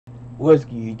What's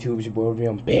good, YouTube? It's your boy,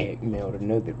 I'm back, man, with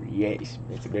another reaction.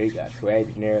 It's a great guy,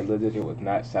 Swagg, Dinero, Jojo was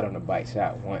not shot on the bike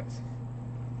shot once.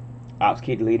 Opps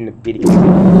keep deleting the video.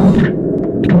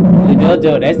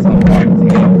 Jojo, that's some hard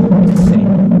as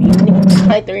hell.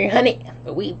 Like 300,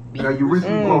 but we beat. Now you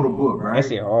recently wrote a book, right? That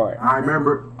shit hard. I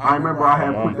remember I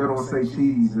had put that on Say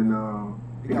Cheese, and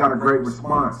it got a great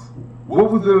response.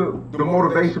 What was the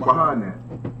motivation behind that?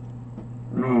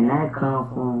 Man, that come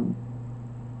from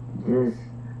just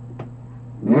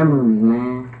memories,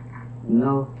 man. You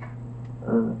know,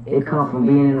 it come from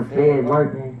being in the Fed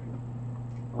working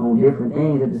on different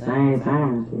things at the same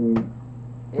time.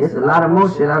 Shit. It's a lot of more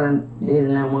shit I done did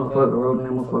in that motherfucker, wrote in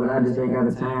that motherfucker. I just ain't got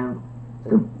the time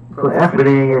to put effort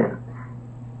in yet.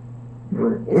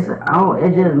 But it's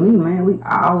just me, man.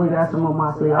 I always got some on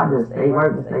my sleeve. I just stay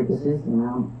working, stay consistent.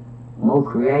 I'm more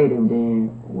creative than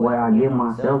what I give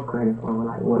myself credit for.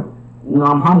 Like what, you know,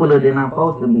 I'm humbler than I'm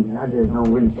supposed to be. I just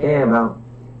don't really care about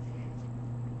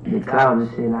the cloud and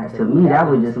shit. Like to me, that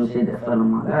was just some shit that fell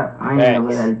in my lap. I ain't never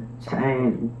let it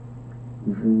change.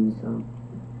 You feel me? So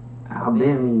I've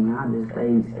been me, man. I just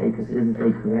stay consistent,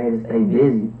 stay creative, stay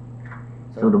busy.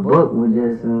 So the book was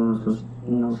just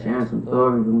sharing some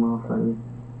stories with motherfuckers,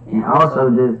 and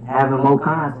also just having more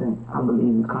content. I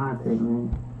believe in content, man.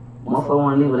 Motherfucker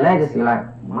want to leave a legacy. Like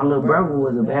my little brother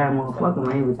was a bad motherfucker,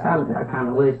 man. He was talented. I kind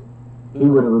of wish he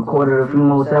would have recorded a few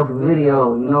more selfie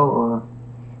videos, you know, or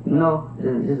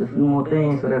just a few more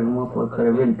things so that the motherfucker could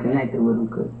have really connected with him.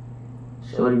 Cause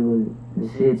Shorty was the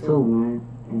shit too, man.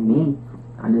 And me,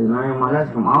 I just learned my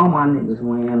lesson from all my niggas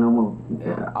who ain't here no more.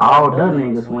 All the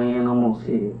niggas who ain't here no more.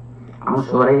 Shit, I'm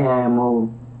sure they had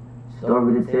more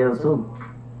story to tell too.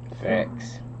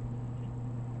 Facts.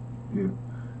 Yeah.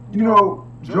 You know,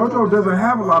 Jojo doesn't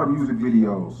have a lot of music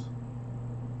videos.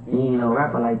 He ain't no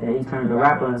rapper like that. He turned the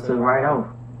rapper into right off.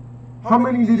 How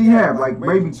many did he have? Like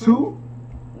maybe 2?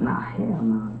 Nah, hell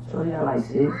no. So he had like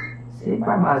 6, probably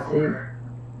about 6.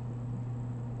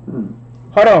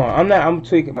 Hold on, I'm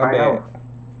tweaking, my bad. Off.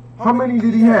 How many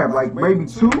did he have? Like maybe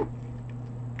 2?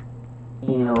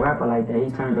 He ain't no rapper like that.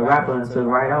 He turned the rapper into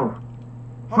right off.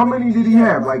 How many did he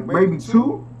have? Like maybe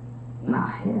 2? Nah,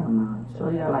 hell no. So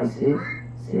he had like 6,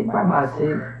 probably about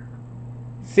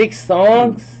 6. 6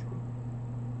 songs?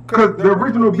 Cause the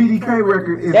original BDK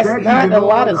record is That's not a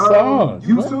lot of songs.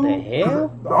 YouTube? What the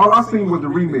hell? All I seen was the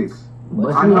remix.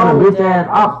 But you know the bitch ass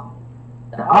Opps.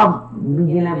 The Opps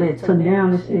be getting that bitch took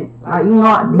down and shit. Like, you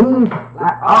know, these,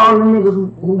 like all the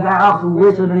niggas who got Opps who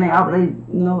richer than they Opps, they,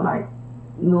 you know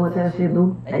what that shit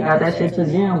do? They got that shit took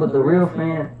down, but the real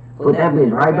fans put that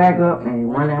bitch right back up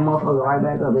and run that motherfucker right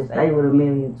back up. It stay with $1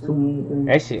 million, $2 million, $3 million.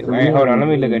 That shit, man, hold on, let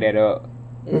me look at that up.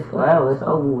 It's forever, it's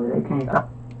over with. They can't stop.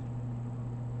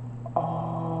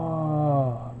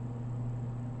 Oh,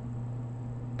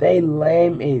 they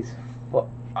lame as fuck.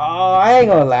 Oh, I ain't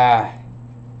gonna lie.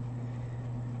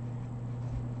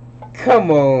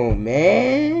 Come on,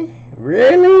 man.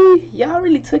 Really? Y'all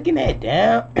really taking that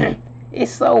down?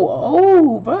 It's so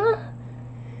old, bruh.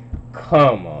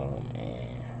 Come on,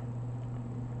 man.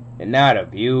 And now the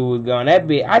views gone. That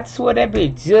bitch, I swear that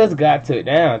bitch just got took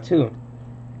down too.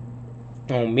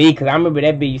 On me, cause I remember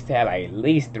that bitch used to have like at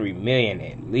least 3 million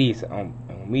at least. On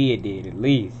me it did at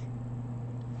least.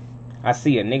 I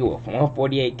see a nigga with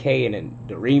 148K and then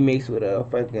the remix with a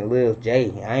fucking Lil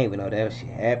J. I ain't even know that shit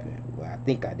happened. Well, I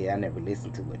think I did. I never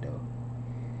listened to it though.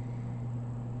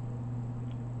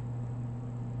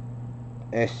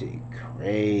 That shit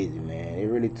crazy, man. It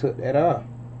really took that off.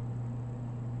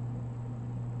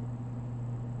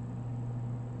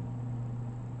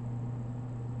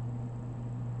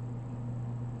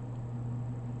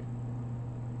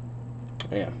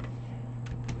 Yeah.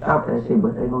 Stop that shit,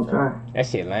 but they gonna try. That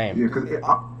shit lame. Yeah, cause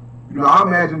I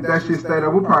imagine that shit stayed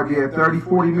up. We'll probably get 30,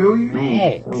 40 million.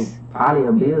 Man, so probably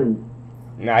 $1 billion.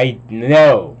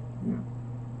 No.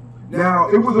 Now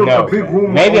it was a big rumor.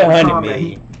 Maybe 100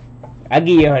 million. I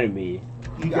give you 100 million.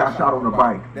 He got shot on the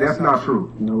bike. That's not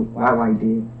true. No, White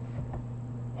did.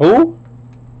 Who?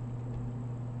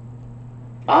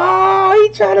 Oh, he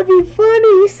trying to be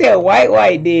funny. He said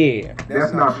White did.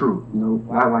 That's not true. No,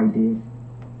 White did.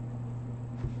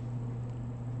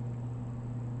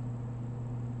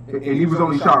 And he was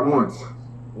only shot once.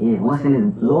 Yeah, once in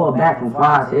his lower back from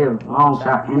 5 7, long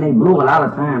shot, and they blew a lot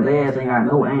of times. Their ass ain't got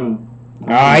no aim.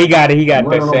 Oh, he got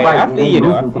that set. I feel you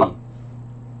though.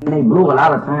 And they blew a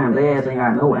lot of times. Their ass ain't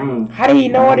got no aim. How did he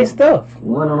know all this stuff? He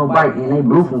went on no bike, and they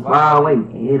blew from far away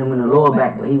and hit him in the lower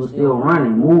back, but he was still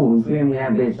running, moving. Feel me?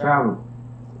 That bitch traveled.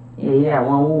 Yeah, he had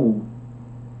one wound.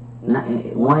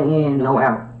 One in, no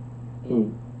out. Yeah.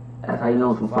 That's how you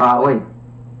know it's from far away.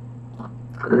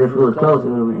 Because if it was close, it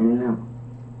would have been in and out.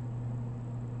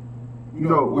 You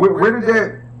know, where did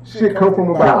that shit come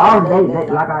from But about? all they,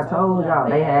 like I told y'all,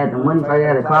 they had the money first, they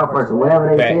had the clout first, or whatever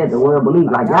they Facts. said, the world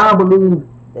believed. Like, y'all believe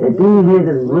that these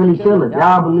niggas is really killers.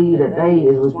 Y'all believe that they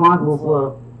is responsible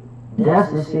for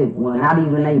deaths and shit, when not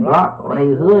even they block or they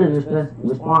hood is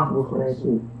responsible for that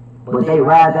shit. But they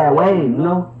ride that wave, you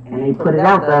know, and they put it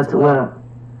out there to where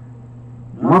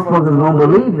motherfuckers gonna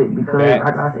believe it because,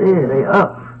 like I said, they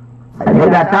up. Like, they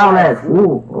got y'all ass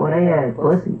fool, or they ass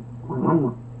pussy. My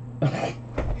mama.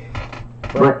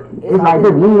 But it's like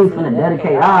this, we ain't finna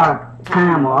dedicate our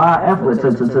time or our effort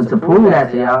to prove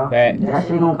that to y'all. Facts. That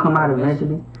shit gonna come out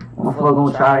eventually. Motherfucker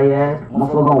gonna try their ass.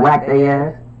 Motherfucker gonna whack their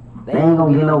ass. They ain't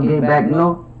gonna get no get back, you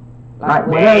know? Like,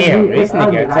 Damn, this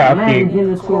nigga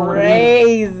talking talking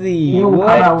crazy. He don't come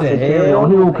out What with the security, or hell?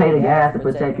 he don't pay the guys to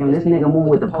protect him. This nigga move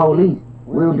with the police.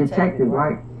 Real detective,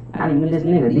 right? Not even this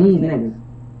nigga, these niggas.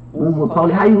 Move with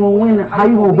police. How you gonna win? How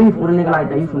you gonna beef with a nigga like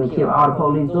that? You finna kill all the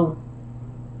police too?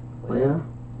 Well,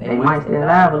 they might stay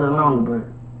alive a little longer,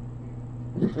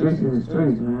 but the streets is the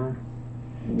streets, man.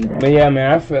 But yeah,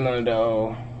 man, I feel on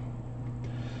though.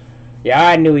 Yeah,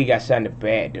 I knew he got shot in the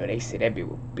back, though. They said that bitch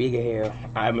was big as hell.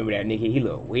 I remember that nigga, he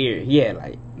looked weird. He had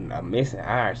like a missing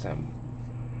eye or something.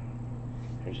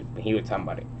 He was talking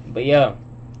about it. But yeah,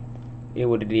 it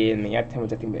what it is, man. Y'all tell me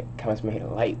what y'all think about comments, man. Hit a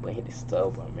like, but hit the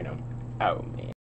sub button, man. I'm out, man.